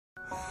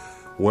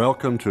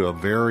Welcome to a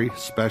very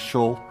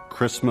special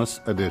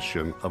Christmas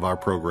edition of our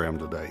program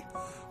today.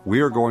 We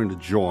are going to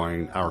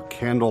join our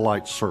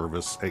candlelight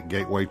service at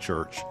Gateway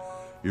Church.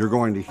 You're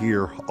going to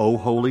hear O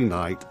Holy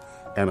Night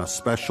and a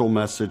special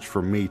message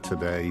from me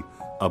today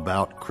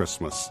about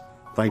Christmas.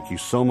 Thank you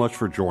so much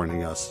for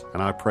joining us,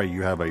 and I pray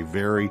you have a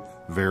very,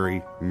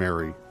 very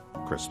Merry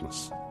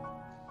Christmas.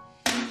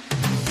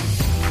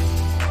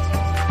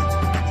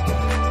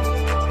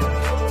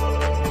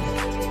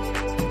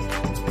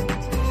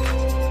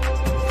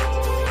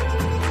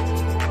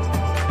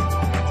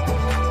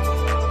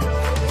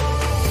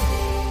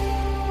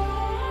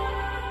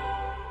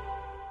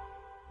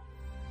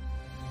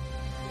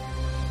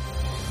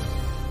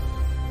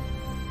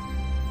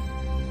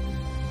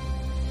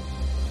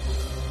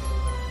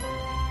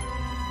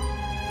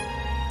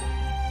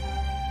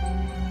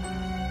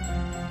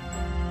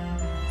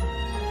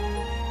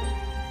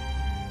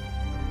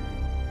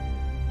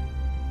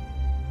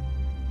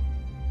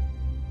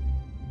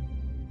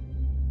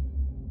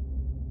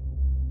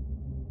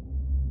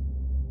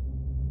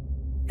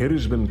 It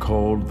has been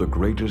called the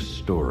greatest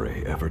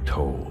story ever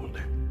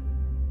told.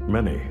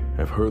 Many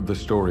have heard the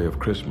story of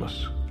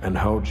Christmas and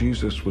how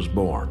Jesus was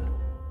born.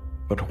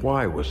 But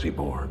why was he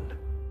born?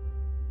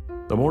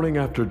 The morning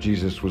after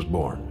Jesus was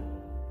born,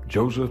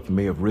 Joseph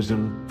may have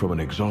risen from an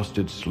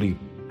exhausted sleep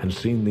and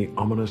seen the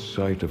ominous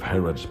sight of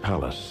Herod's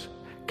palace,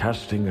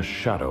 casting a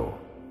shadow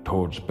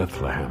towards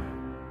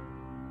Bethlehem.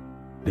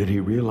 Did he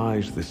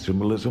realize the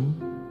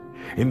symbolism?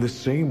 In the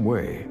same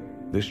way,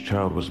 this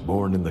child was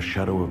born in the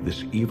shadow of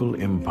this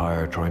evil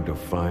empire trying to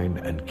find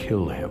and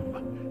kill him.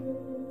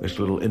 This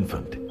little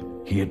infant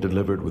he had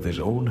delivered with his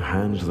own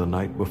hands the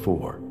night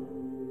before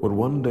would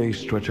one day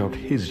stretch out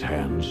his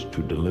hands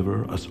to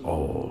deliver us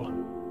all.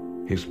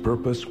 His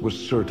purpose was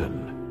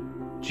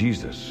certain.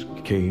 Jesus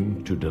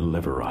came to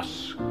deliver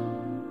us.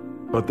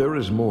 But there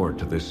is more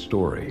to this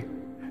story.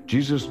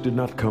 Jesus did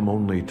not come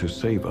only to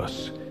save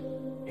us.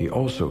 He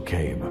also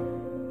came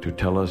to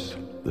tell us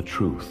the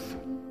truth.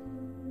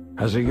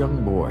 As a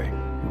young boy,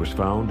 he was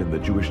found in the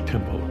Jewish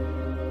temple,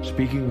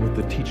 speaking with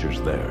the teachers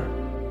there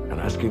and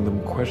asking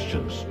them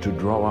questions to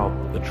draw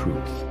out the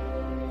truth.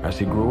 As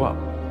he grew up,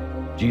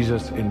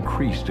 Jesus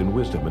increased in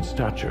wisdom and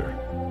stature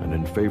and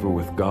in favor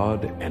with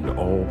God and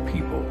all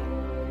people.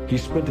 He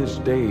spent his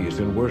days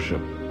in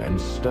worship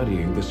and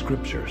studying the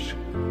scriptures.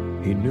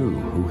 He knew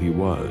who he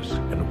was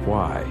and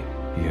why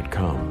he had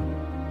come.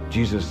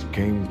 Jesus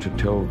came to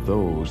tell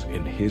those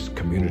in his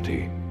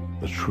community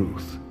the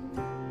truth.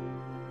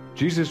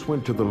 Jesus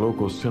went to the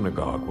local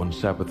synagogue one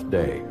Sabbath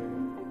day.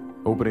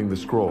 Opening the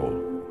scroll,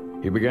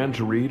 he began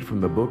to read from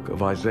the book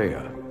of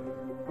Isaiah.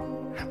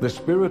 "The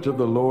Spirit of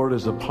the Lord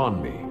is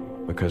upon me,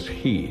 because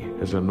he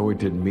has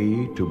anointed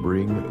me to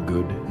bring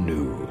good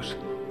news."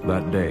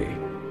 That day,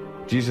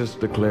 Jesus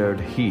declared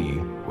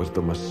he was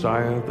the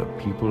Messiah the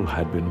people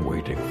had been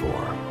waiting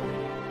for.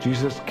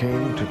 Jesus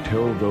came to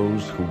tell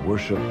those who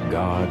worship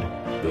God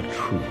the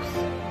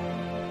truth.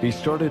 He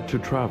started to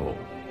travel.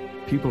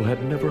 People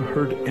had never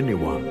heard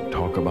anyone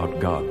talk about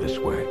God this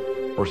way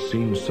or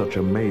seen such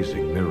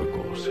amazing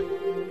miracles.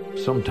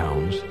 Some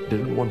towns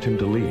didn't want him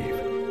to leave.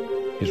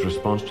 His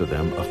response to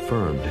them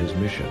affirmed his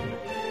mission.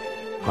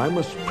 "I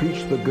must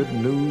preach the good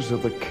news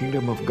of the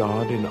kingdom of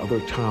God in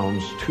other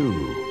towns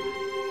too,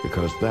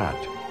 because that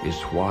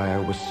is why I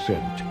was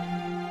sent."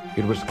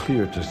 It was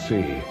clear to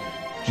see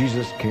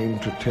Jesus came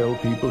to tell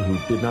people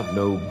who did not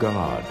know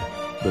God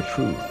the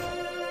truth.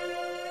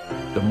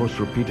 The most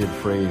repeated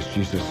phrase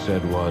Jesus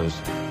said was,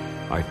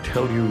 "I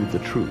tell you the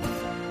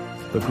truth."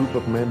 The group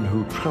of men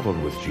who traveled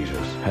with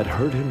Jesus had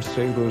heard him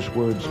say those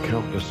words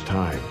countless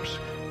times.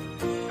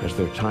 As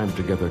their time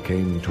together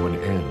came to an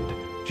end,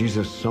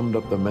 Jesus summed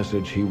up the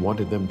message he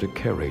wanted them to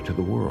carry to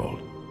the world.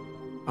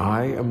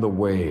 "I am the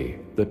way,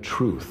 the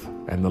truth,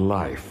 and the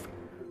life.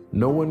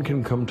 No one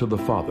can come to the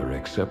Father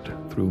except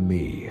through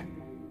me."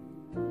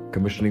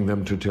 Commissioning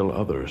them to tell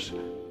others,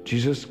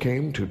 Jesus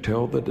came to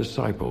tell the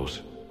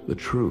disciples the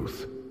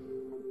truth.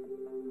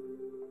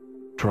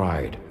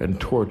 Tried and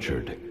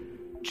tortured,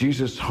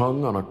 Jesus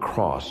hung on a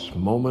cross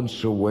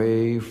moments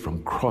away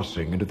from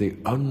crossing into the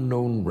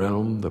unknown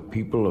realm the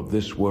people of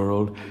this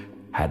world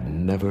had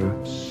never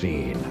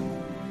seen.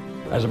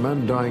 As a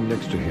man dying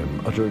next to him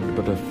uttered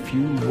but a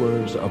few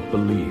words of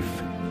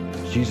belief,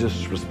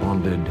 Jesus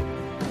responded,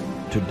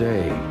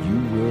 "Today you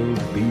will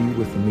be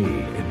with me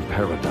in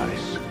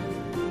paradise."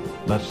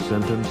 That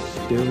sentence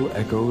still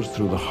echoes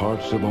through the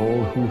hearts of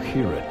all who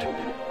hear it,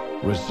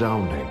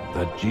 resounding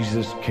that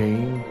Jesus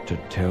came to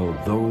tell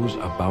those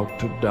about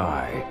to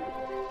die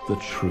the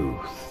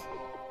truth.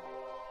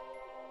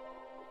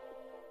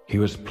 He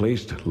was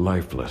placed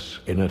lifeless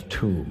in a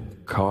tomb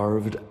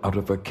carved out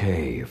of a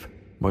cave,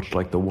 much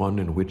like the one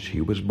in which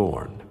he was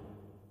born.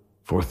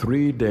 For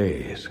 3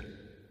 days,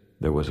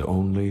 there was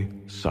only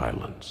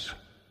silence.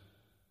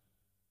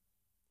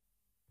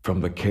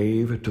 From the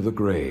cave to the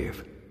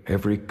grave,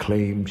 every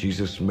claim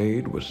Jesus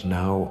made was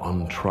now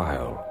on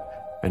trial,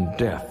 and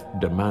death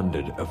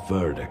demanded a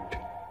verdict.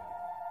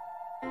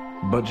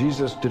 But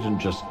Jesus didn't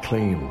just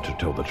claim to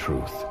tell the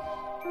truth.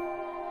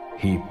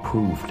 he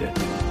proved it.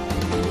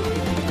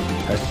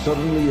 As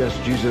suddenly as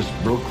Jesus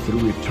broke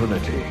through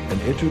eternity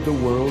and entered the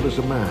world as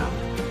a man,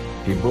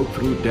 he broke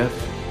through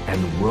death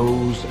and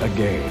rose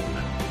again.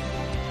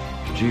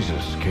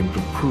 Jesus came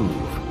to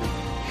prove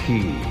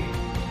he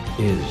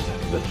is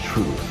the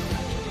truth.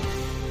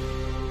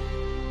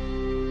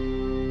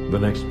 The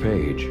next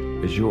page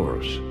is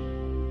yours.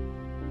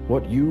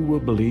 What you will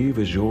believe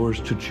is yours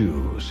to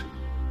choose.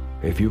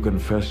 If you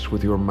confess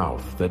with your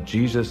mouth that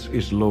Jesus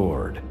is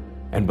Lord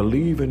and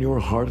believe in your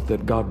heart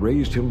that God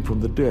raised him from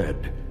the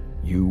dead,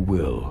 you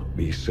will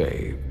be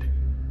saved.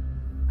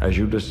 As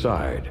you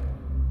decide,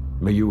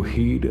 may you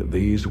heed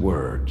these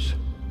words.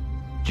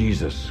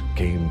 Jesus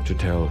came to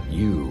tell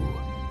you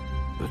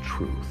the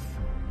truth.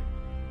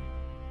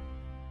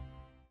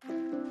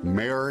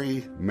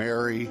 Merry,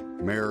 Merry,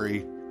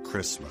 Merry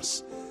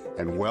Christmas,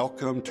 and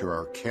welcome to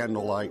our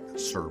candlelight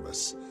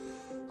service.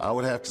 I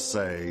would have to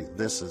say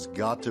this has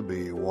got to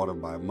be one of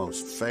my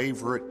most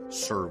favorite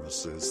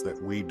services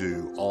that we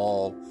do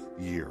all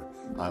year.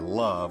 I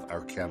love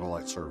our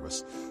candlelight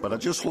service. But I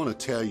just want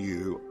to tell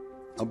you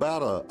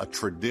about a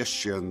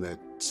tradition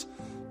that's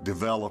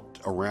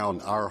developed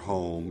around our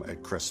home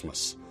at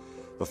Christmas.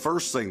 The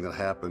first thing that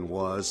happened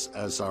was,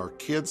 as our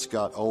kids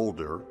got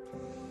older,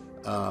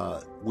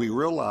 we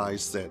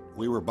realized that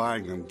we were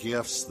buying them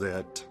gifts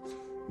that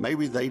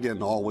maybe they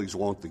didn't always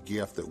want the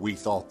gift that we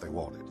thought they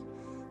wanted.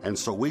 And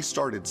so we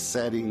started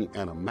setting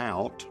an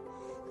amount,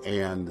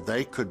 and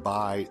they could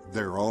buy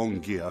their own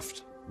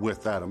gift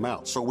with that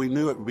amount. So we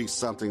knew it would be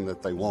something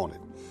that they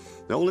wanted.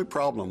 The only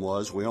problem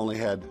was we only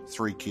had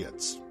 3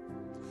 kids.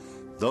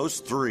 Those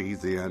 3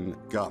 then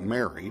got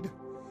married,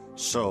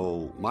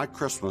 so my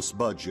Christmas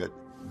budget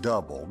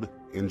doubled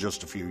in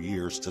just a few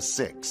years to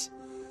 6.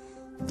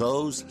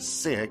 Those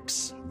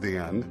 6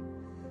 then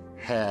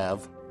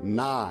have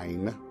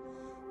 9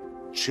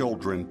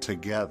 children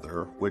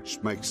together,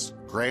 which makes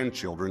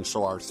grandchildren,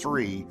 so our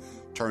 3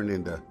 turned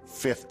into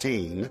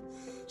 15.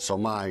 So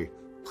my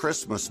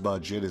Christmas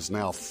budget is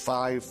now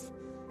 5.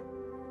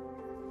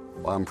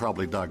 Well, I'm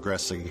probably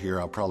digressing here.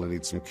 I'll probably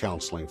need some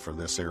counseling for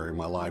this area of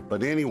my life.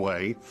 But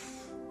anyway,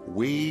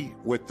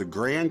 with the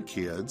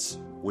grandkids,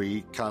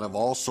 we kind of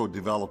also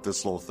developed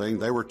this little thing.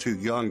 They were too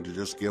young to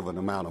just give an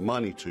amount of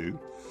money to.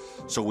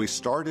 So we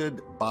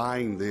started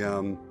buying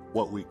them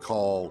what we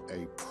call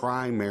a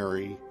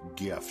primary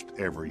gift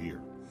every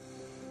year.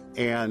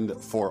 And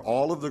for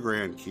all of the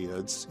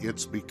grandkids,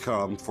 it's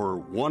become, for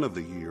one of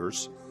the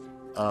years,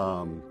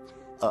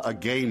 a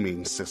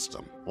gaming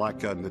system,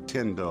 like a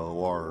Nintendo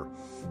or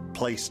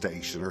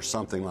PlayStation or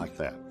something like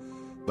that.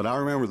 But I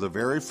remember the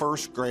very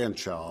first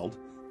grandchild,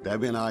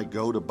 Debbie and I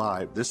go to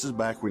buy, this is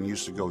back when you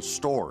used to go to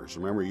stores.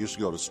 Remember, you used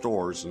to go to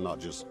stores and not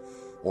just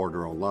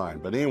order online.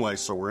 But anyway,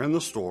 so we're in the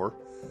store,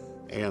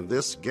 and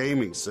this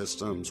gaming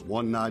system's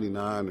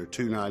 $1.99 or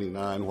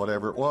 $2.99,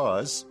 whatever it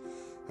was.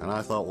 And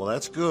I thought, well,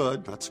 that's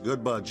good. That's a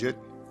good budget.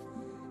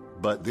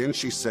 But then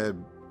she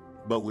said,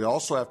 but we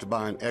also have to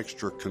buy an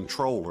extra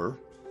controller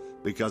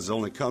because it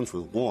only comes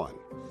with one.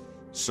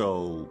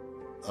 So,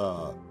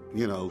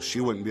 she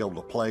wouldn't be able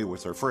to play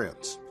with her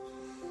friends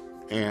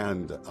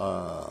and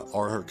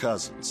or her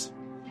cousins.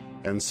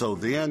 And so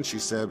then she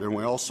said, and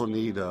we also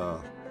need an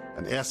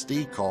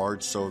SD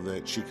card so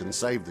that she can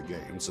save the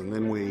games. And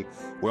then we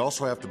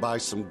also have to buy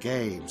some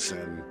games.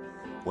 And,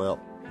 well,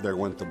 there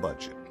went the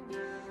budget.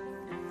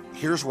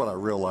 Here's what I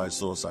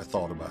realized, though, as I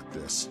thought about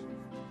this.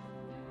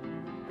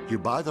 You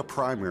buy the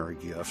primary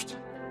gift,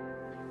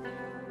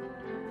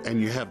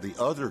 and you have the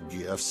other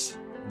gifts,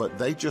 but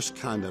they just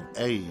kind of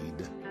aid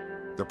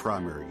the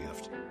primary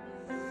gift.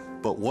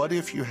 But what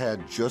if you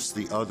had just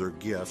the other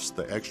gifts,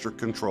 the extra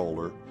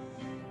controller,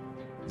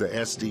 the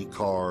SD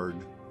card,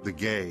 the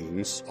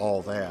games,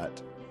 all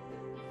that,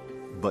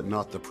 but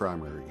not the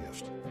primary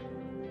gift?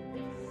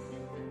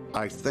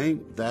 I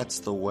think that's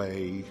the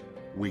way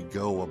we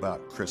go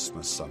about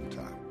Christmas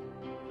sometime.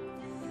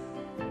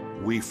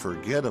 We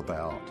forget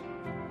about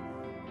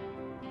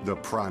the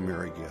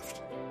primary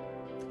gift.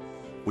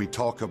 We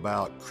talk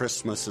about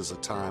Christmas as a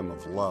time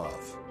of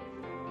love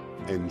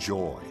and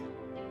joy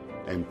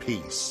and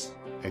peace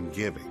and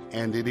giving,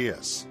 and it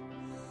is.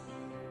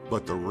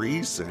 But the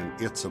reason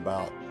it's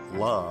about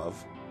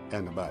love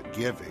and about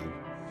giving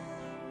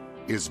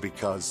is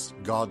because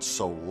God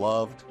so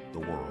loved the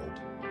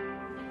world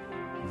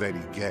that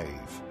he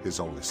gave his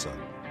only son.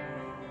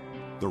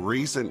 The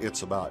reason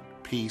it's about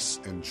peace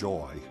and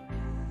joy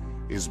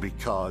is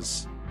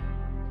because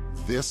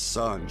this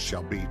son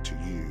shall be to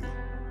you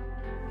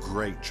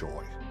great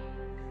joy.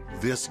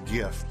 This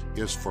gift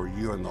is for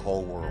you and the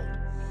whole world,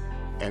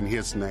 and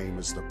his name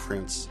is the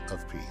Prince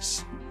of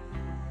Peace.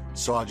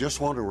 So I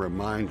just want to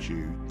remind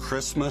you,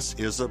 Christmas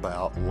is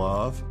about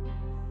love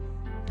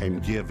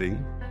and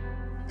giving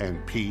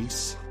and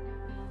peace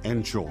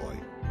and joy.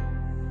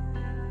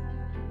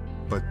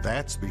 But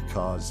that's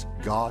because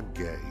God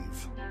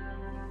gave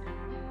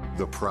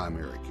the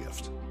primary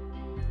gift.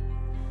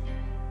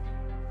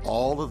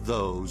 All of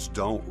those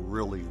don't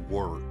really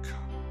work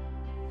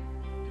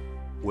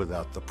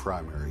without the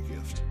primary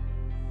gift.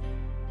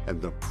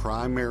 And the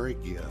primary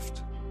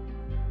gift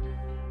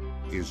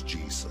is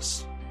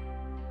Jesus.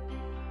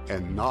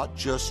 And not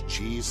just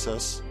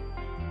Jesus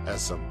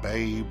as a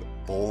babe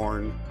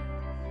born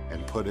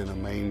and put in a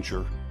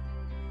manger,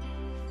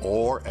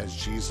 or as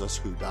Jesus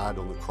who died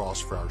on the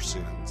cross for our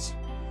sins,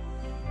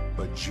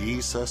 but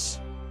Jesus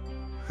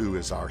who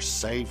is our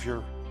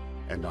Savior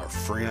and our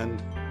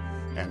friend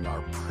and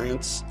our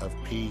Prince of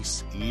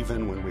Peace,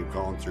 even when we've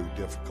gone through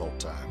difficult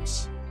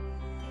times.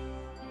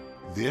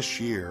 This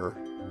year,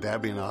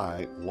 Debbie and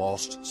I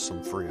lost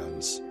some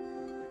friends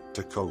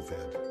to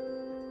COVID.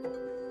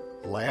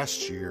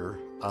 Last year,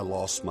 I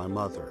lost my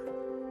mother.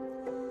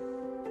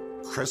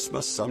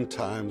 Christmas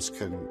sometimes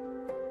can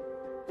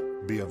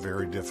be a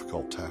very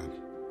difficult time.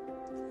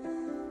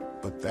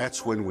 But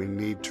that's when we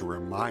need to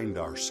remind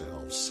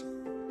ourselves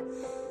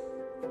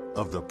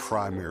of the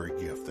primary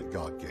gift that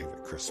God gave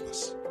at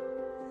Christmas.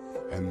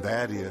 And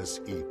that is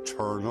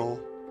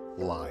eternal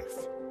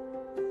life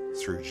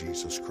through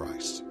Jesus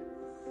Christ.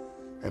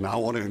 And I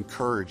want to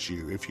encourage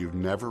you, if you've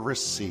never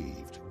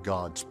received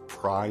God's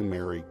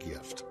primary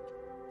gift,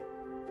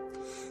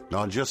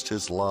 not just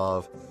His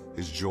love,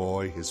 His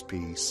joy, His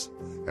peace,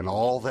 and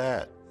all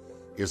that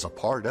is a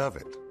part of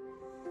it,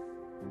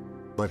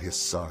 but His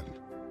Son.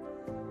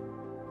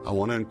 I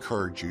want to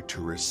encourage you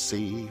to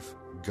receive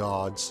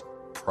God's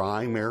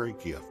primary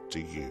gift to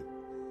you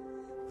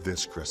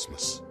this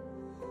Christmas,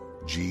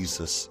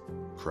 Jesus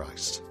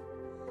Christ.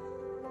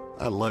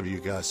 I love you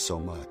guys so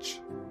much,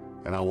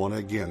 and I want to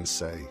again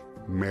say,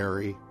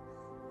 Merry,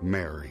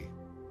 Merry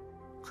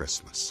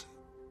Christmas.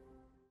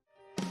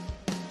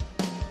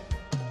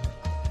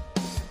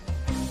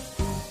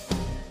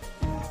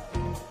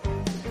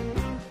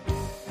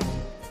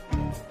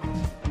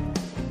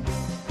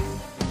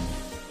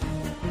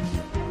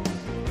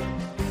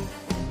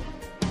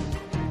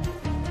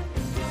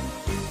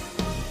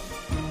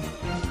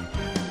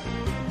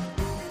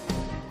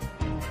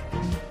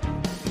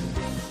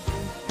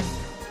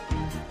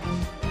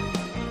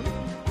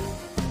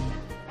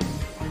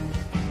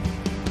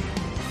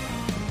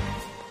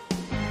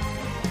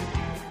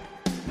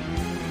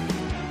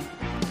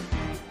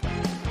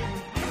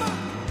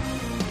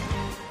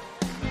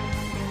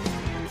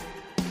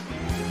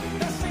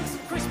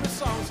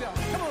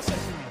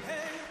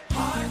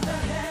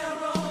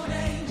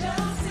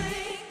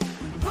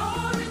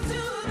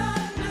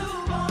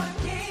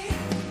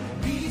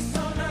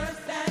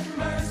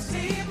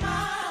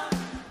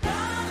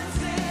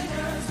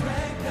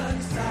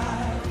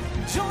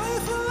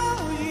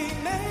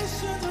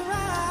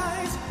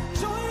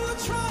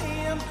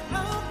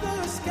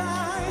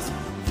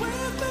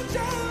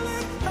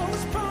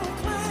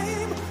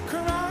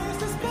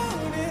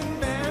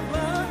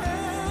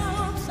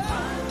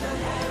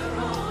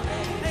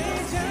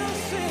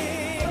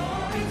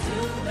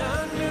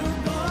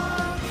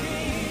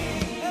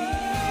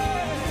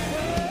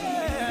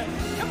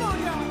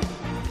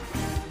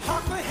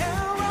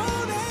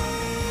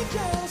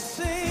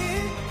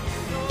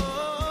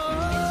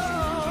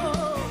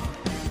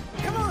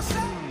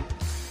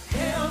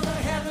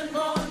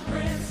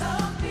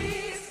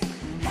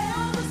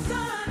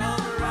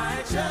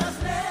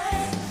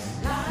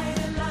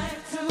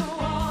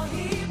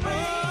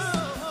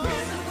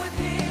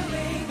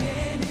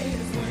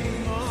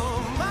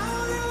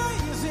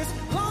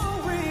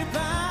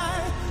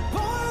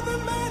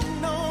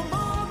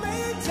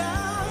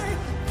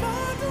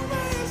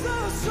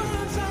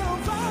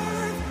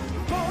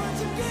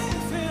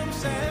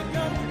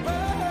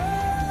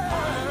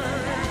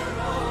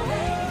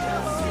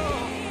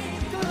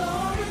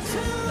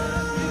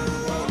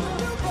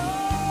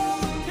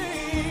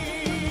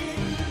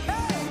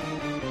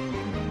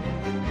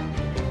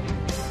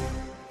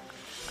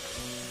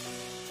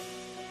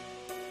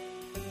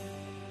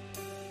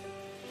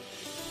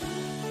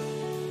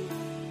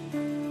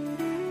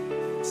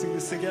 Sing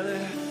this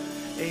together.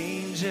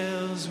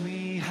 Angels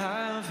we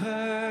have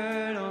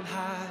heard on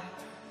high,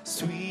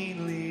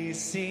 sweetly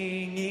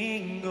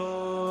singing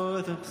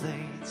o'er the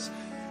plains,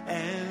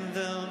 and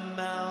the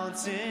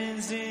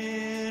mountains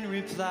in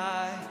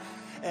reply,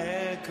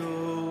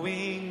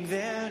 echoing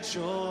their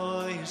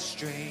joyous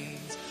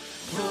strains.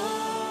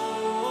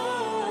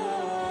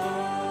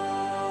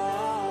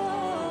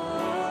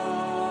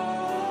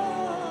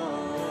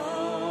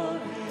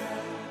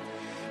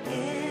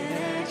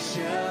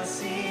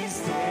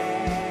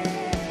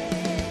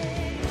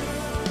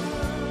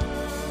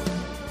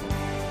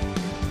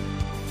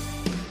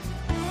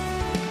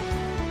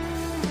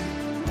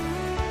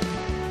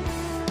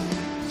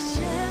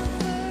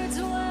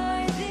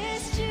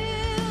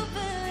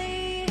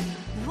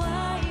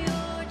 Why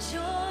your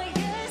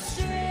joyous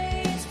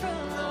strains from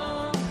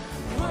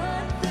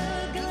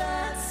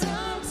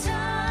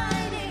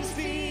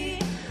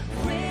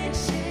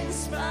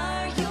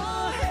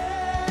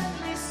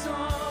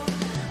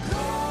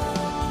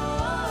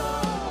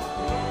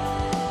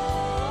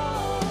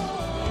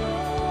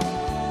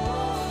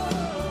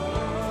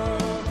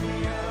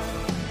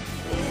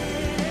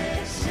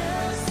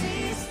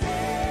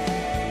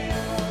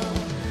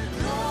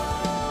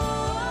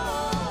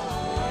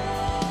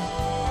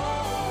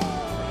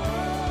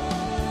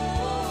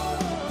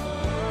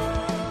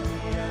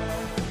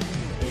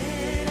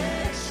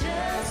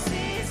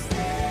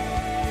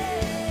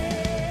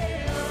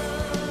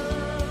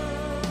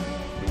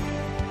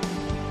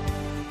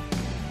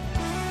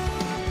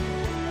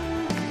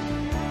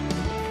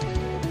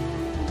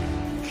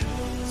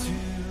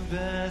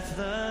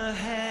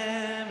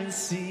Bethlehem and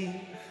see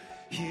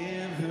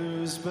him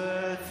whose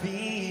birth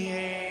the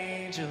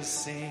angels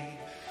sing.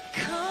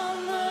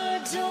 Come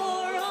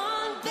adore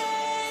on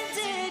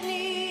bended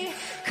knee,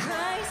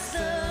 Christ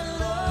the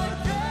Lord,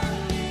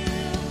 the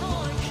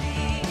newborn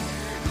King.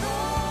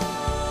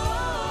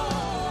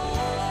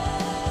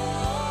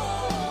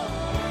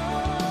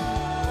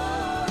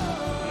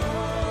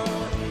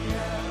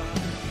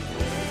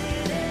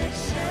 In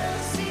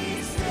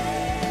excelsis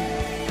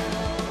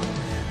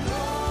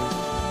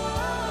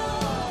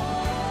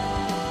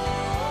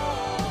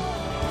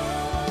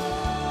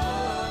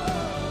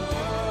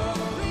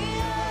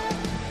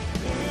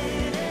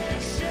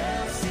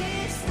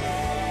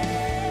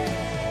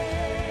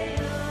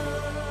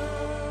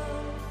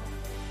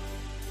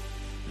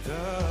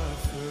The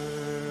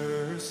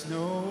first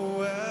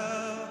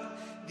Noel,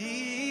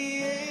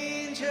 the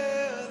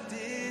angel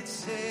did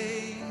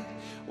say,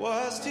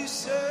 was to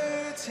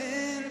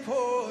certain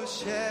poor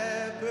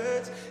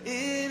shepherds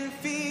in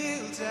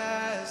fields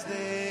as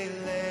they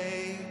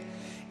lay,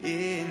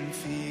 in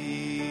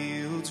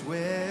fields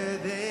where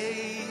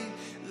they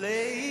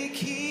lay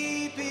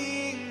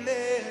keeping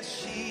their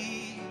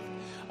sheep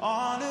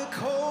on a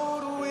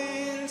cold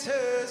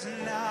winter's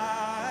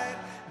night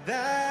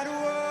that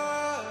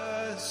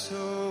was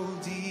so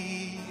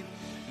deep.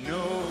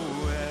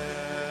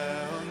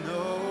 Noel,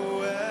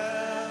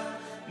 Noel,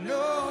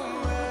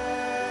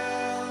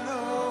 Noel,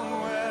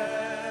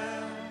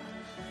 Noel.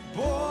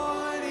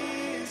 Born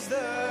is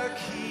the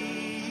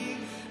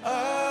King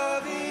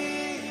of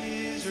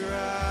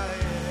Israel.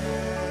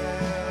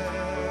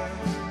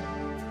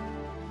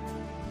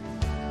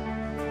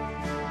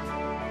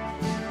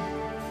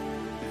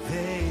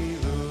 They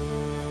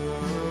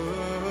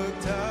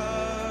looked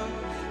up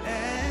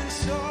and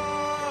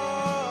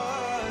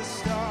saw a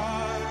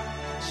star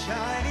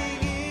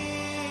shining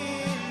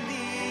in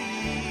the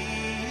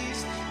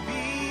east,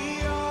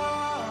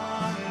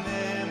 beyond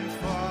them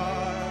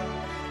far,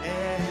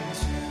 and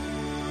to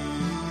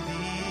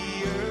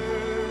the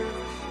earth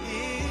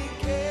it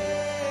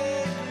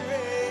gave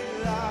great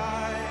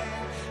light,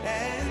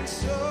 and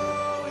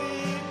so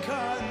it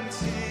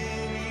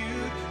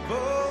continued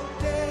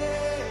both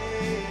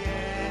day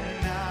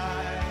and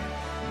night.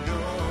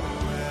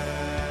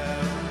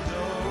 Noel,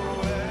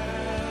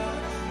 Noel,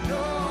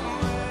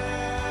 Noel,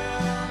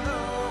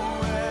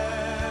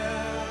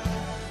 Noel.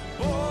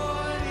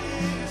 Born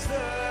is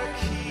the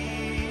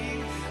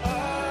King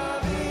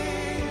of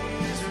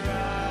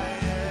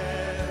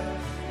Israel.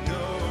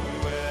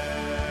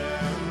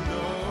 Noel,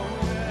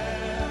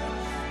 Noel,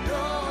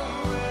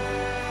 Noel,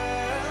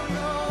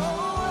 Noel.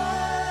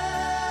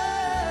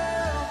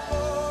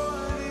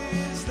 Born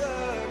is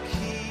the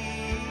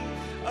King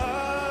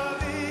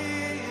of Israel.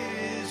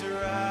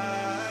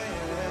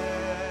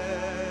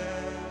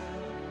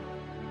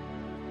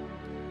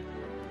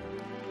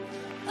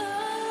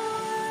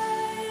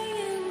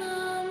 In a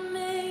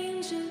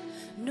manger,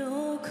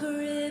 no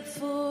crib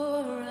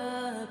for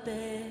a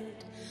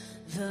bed,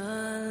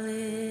 the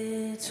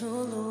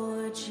little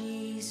Lord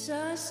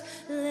Jesus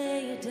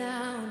laid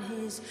down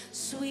his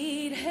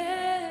sweet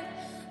head.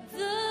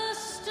 The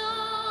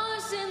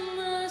stars in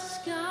the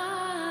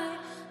sky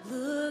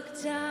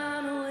looked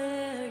down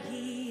where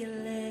he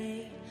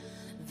lay.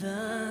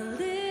 The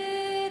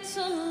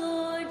little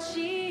Lord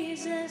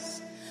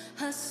Jesus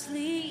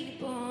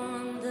asleep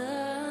on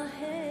the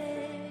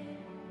hay.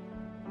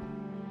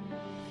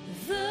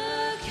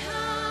 The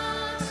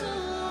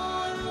cattle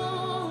are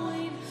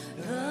lowing,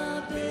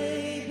 the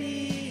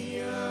baby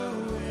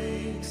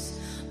awakes,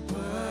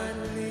 but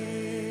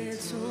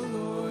little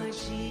Lord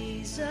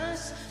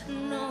Jesus,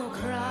 no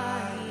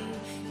crying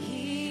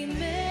he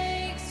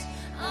makes.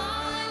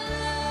 I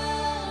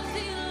love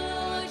thee,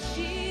 Lord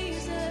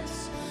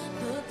Jesus.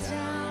 Look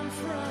down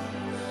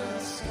from the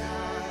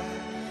sky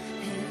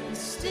and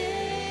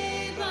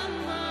stay by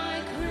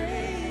my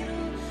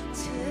cradle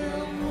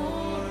till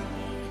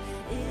morning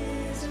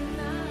is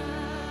nigh.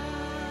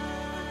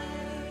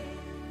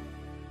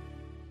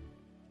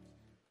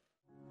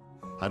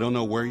 I don't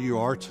know where you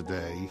are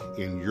today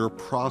in your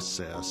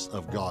process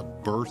of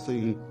God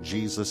birthing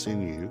Jesus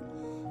in you,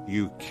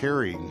 you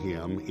carrying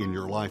him in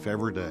your life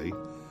every day,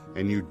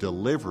 and you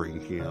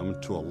delivering him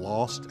to a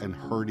lost and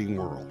hurting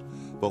world.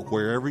 But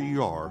wherever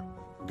you are,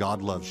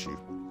 God loves you.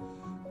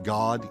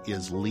 God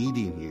is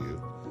leading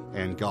you,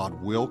 and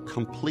God will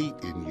complete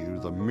in you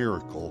the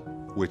miracle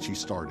which he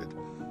started.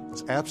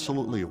 It's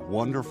absolutely a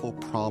wonderful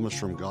promise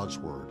from God's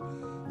word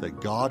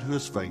that God who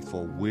is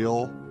faithful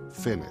will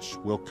finish,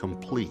 will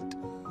complete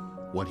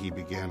what he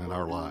began in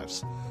our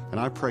lives. And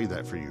I pray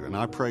that for you. And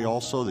I pray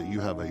also that you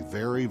have a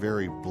very,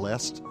 very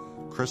blessed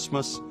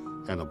Christmas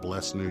and a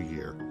blessed New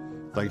Year.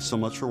 Thanks so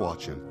much for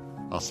watching.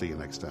 I'll see you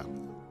next time.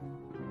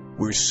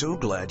 We're so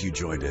glad you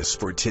joined us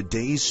for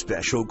today's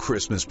special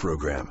Christmas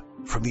program.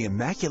 From the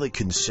Immaculate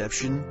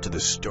Conception to the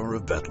Star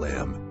of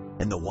Bethlehem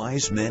and the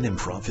wise men and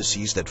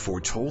prophecies that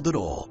foretold it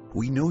all,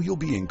 we know you'll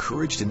be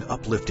encouraged and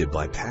uplifted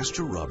by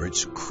Pastor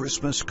Robert's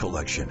Christmas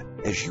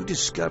collection as you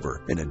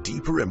discover in a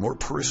deeper and more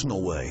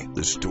personal way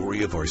the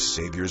story of our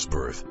Savior's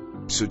birth.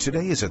 So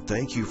today, as a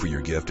thank you for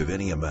your gift of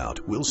any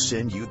amount, we'll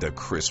send you the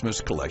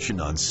Christmas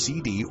collection on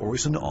CD or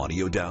as an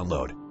audio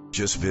download.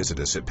 Just visit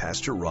us at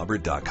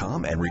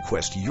PastorRobert.com and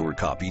request your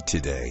copy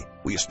today.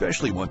 We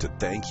especially want to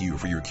thank you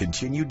for your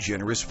continued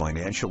generous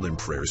financial and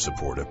prayer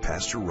support of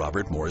Pastor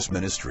Robert Morris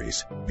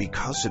Ministries.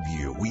 Because of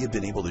you, we have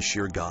been able to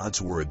share God's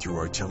Word through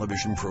our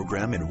television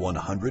program in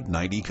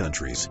 190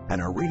 countries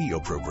and our radio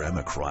program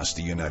across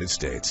the United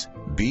States.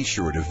 Be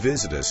sure to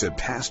visit us at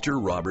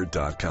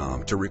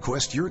PastorRobert.com to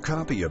request your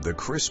copy of the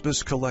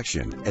Christmas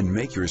collection and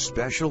make your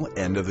special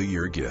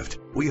end-of-the-year gift.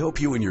 We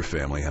hope you and your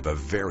family have a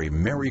very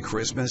Merry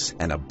Christmas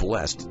and a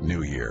blessed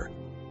New Year.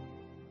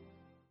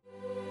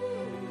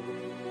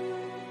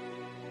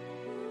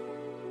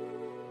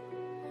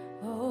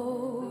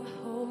 Oh,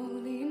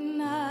 holy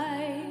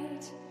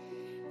night,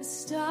 the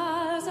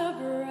stars are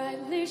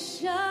brightly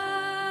shining.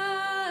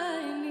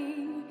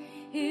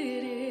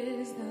 It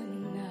is the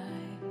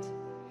night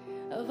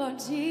of our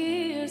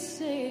dear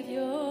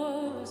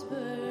Savior's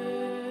birth.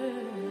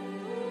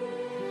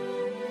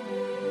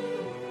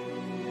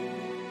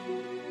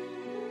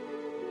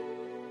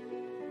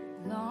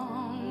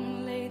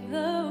 Long lay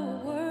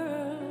the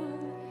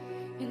world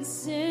in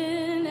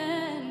sin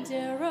and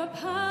error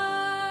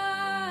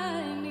pining,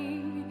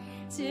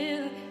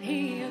 till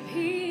he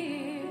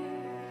appeared,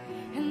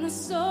 and the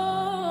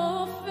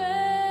soul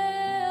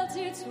felt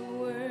its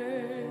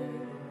worth.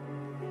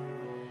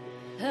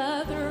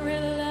 A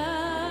thrill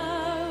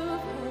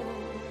of hope,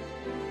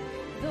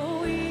 the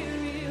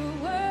weary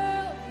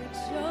world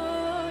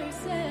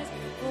rejoices,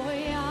 for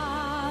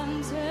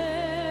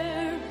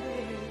yonder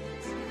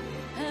breaks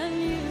a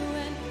new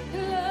and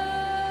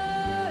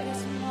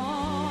glorious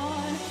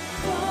morn.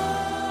 Fall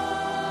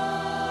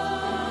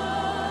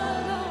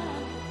on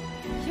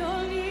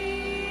your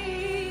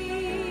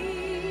knees,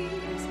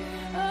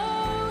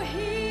 oh,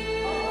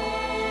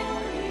 hear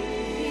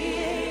the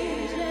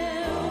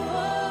angel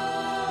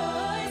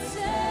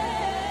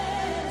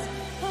voices,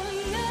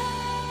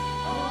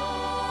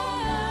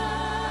 oh,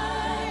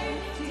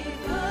 night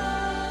divine,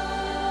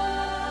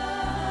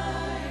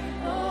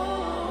 oh,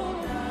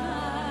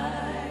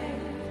 night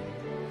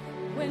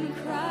when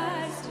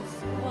Christ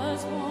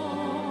was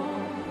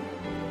born.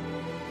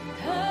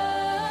 A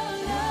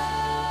night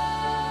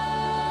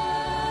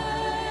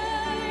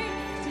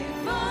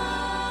divine,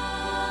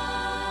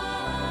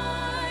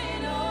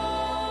 oh,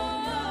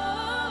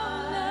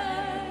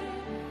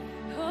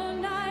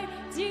 night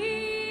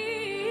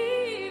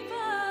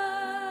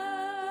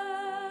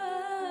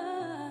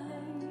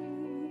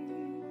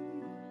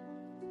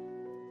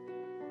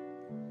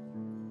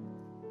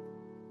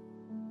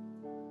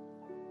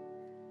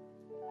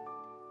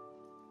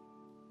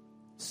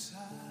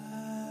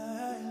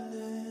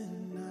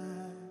Silent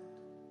night,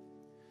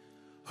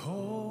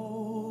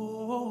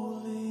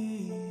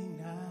 holy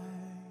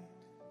night,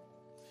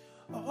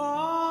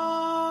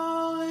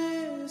 all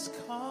is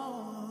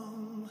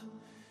calm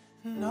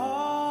and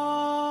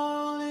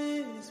all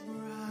is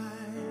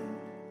bright.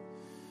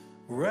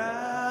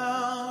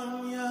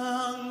 Round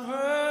young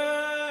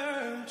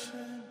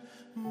virgin,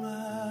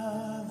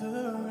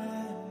 mother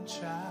and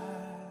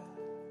child,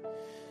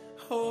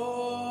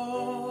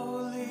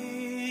 holy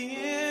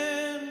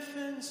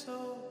infant,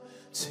 so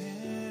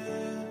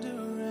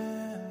tender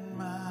and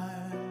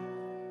mild,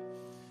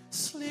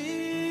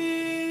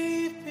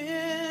 sleep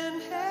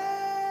in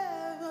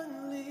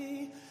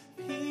heavenly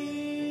peace,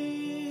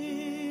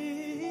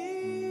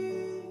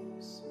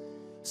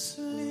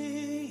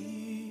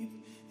 sleep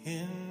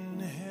in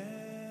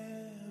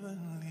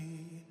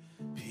heavenly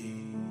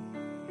peace.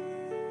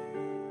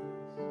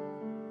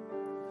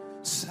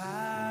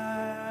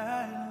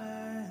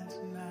 Silent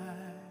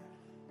night,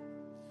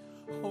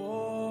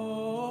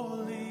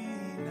 holy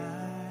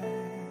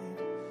night,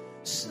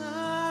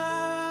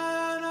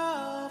 Son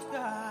of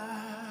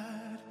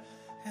God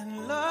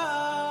and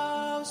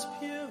love's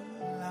pure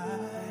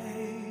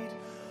light,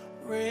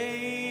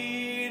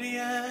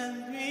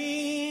 radiant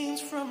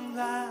beams from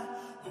thy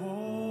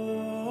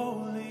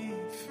holy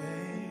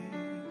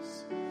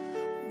face,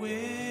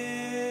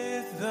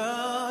 with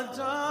the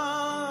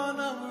dawn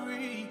of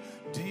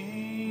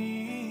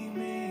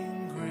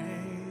redeeming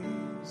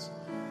grace.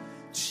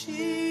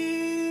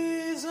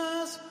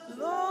 Jesus,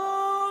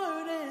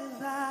 Lord, is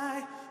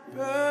thy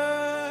birth.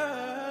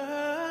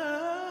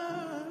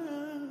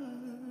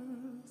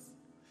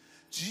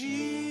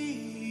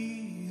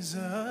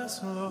 Jesus,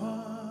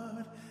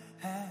 Lord,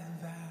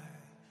 and thy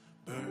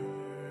birth.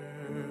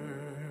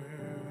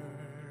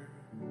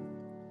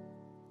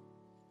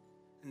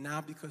 And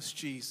now, because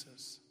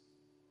Jesus,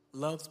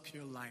 love's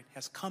pure light,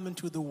 has come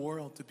into the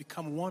world to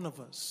become one of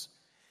us,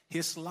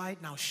 his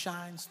light now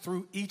shines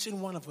through each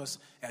and one of us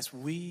as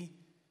we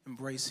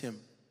embrace him.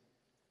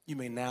 You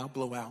may now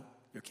blow out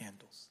your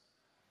candles.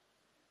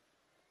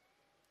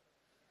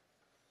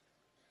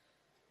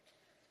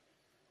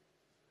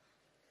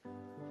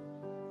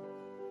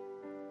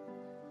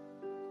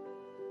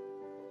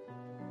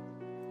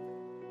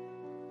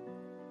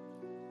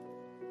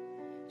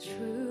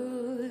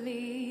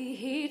 Truly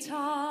he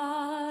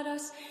taught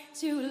us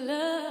to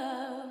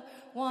love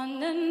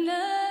one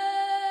another.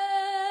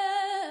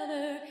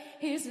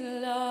 His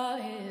law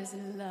is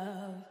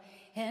love,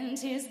 and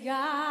his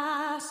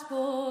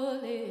gospel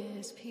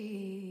is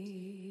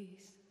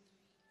peace.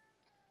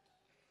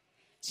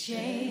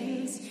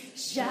 Chains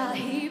shall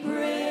he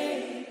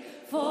break,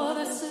 for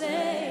the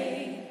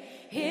slave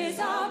is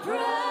our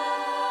brother,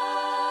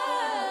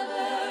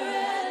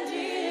 and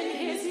in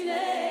his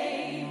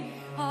name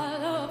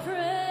all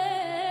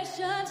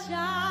oppression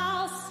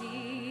shall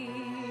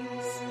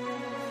cease.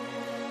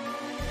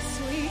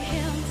 Sweet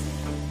hymns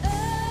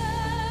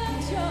of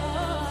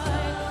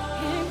joy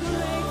in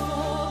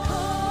grateful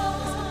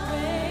chorus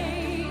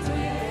praise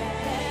we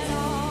and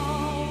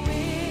all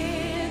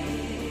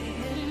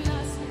within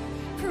us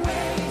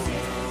praise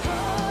his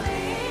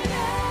holy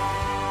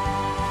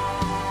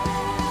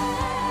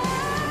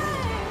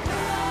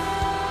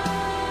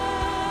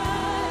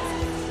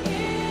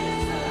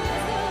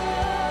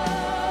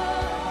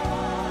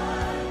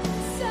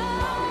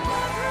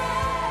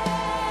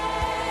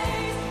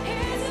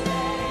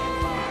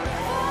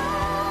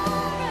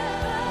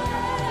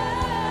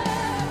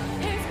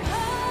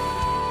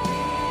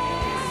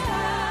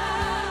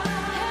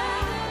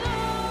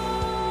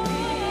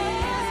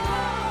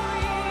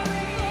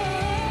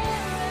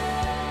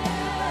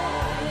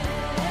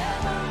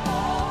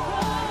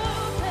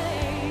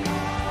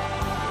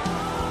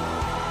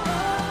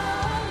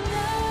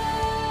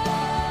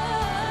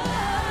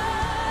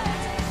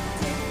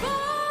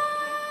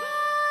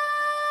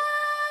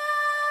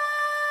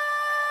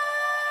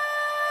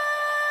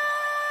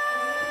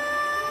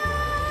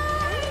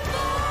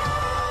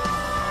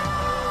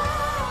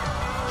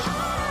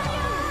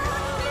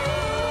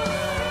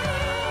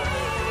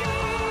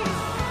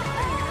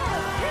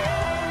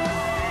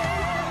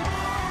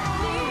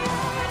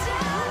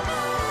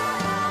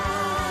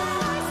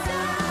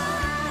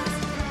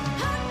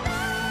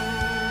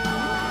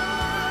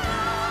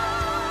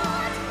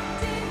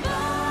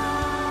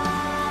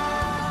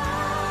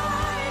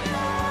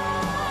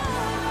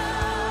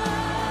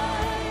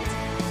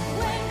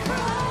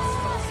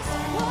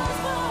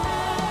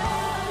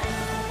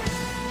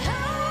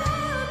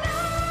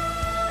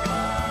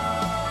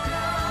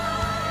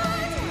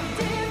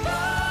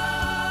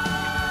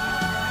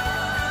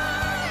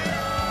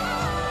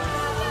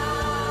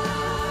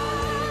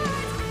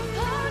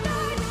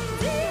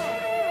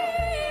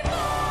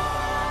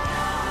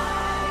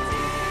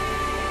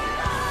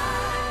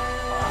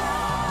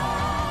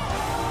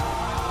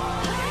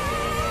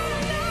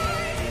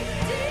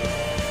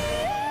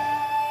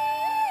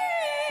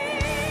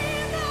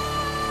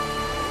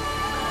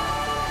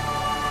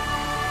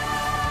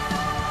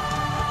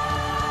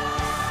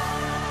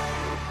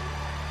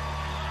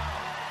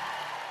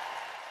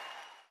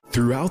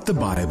Throughout the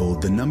Bible,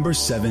 the number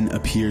 7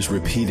 appears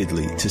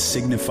repeatedly to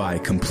signify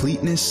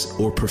completeness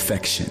or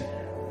perfection.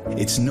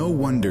 It's no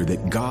wonder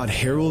that God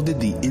heralded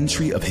the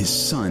entry of his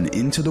Son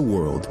into the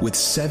world with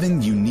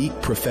 7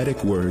 unique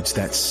prophetic words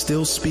that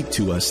still speak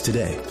to us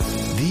today.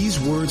 These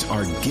words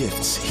are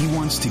gifts he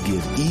wants to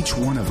give each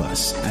one of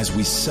us as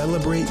we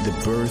celebrate the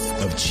birth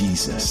of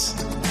Jesus.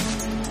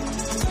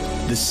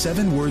 The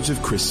 7 words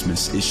of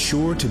Christmas is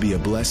sure to be a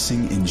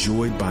blessing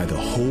enjoyed by the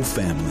whole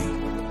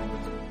family.